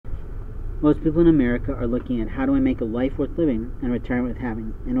Most people in America are looking at how do I make a life worth living and retirement worth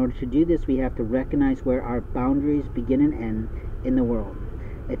having. In order to do this, we have to recognize where our boundaries begin and end in the world.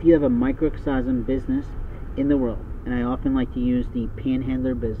 If you have a microcosm business in the world, and I often like to use the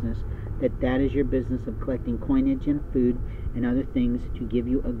panhandler business, that is your business of collecting coinage and food and other things to give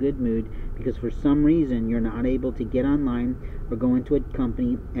you a good mood, because for some reason you're not able to get online or go into a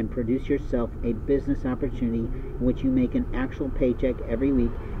company and produce yourself a business opportunity in which you make an actual paycheck every week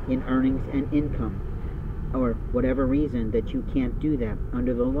in earnings and income, or whatever reason that you can't do that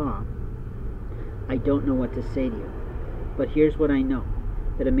under the law. I don't know what to say to you, but here's what I know,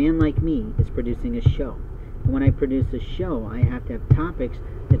 that a man like me is producing a show. And when I produce a show, I have to have topics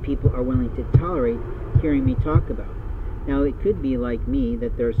that people are willing to tolerate hearing me talk about. Now, it could be like me,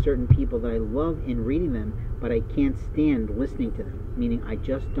 that there are certain people that I love in reading them, but I can't stand listening to them, meaning I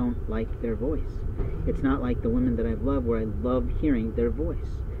just don't like their voice. It's not like the women that I've loved, where I love hearing their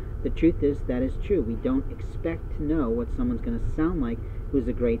voice. The truth is, that is true. We don't expect to know what someone's going to sound like who's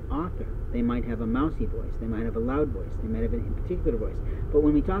a great author. They might have a mousy voice, they might have a loud voice, they might have an particular voice. But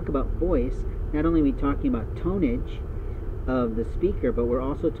when we talk about voice, not only are we talking about tonnage of the speaker, but we're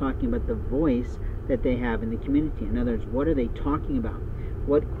also talking about the voice that they have in the community. In other words, what are they talking about?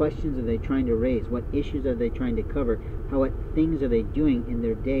 What questions are they trying to raise? What issues are they trying to cover? What things are they doing in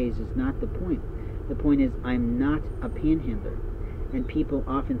their days is not the point. The point is, I'm not a panhandler. And people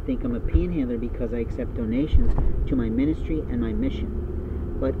often think I'm a panhandler because I accept donations to my ministry and my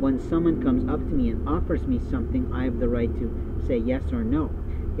mission. But when someone comes up to me and offers me something, I have the right to say yes or no.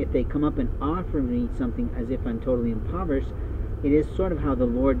 If they come up and offer me something as if I'm totally impoverished, it is sort of how the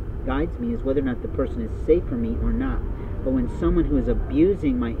Lord guides me, is whether or not the person is safe for me or not. But when someone who is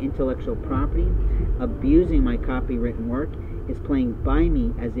abusing my intellectual property, abusing my copywritten work, is playing by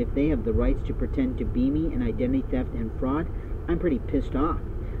me as if they have the rights to pretend to be me in identity theft and fraud, I'm pretty pissed off.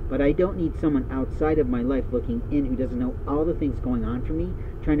 But I don't need someone outside of my life looking in who doesn't know all the things going on for me,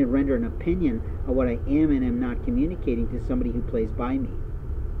 trying to render an opinion of what I am and am not communicating to somebody who plays by me.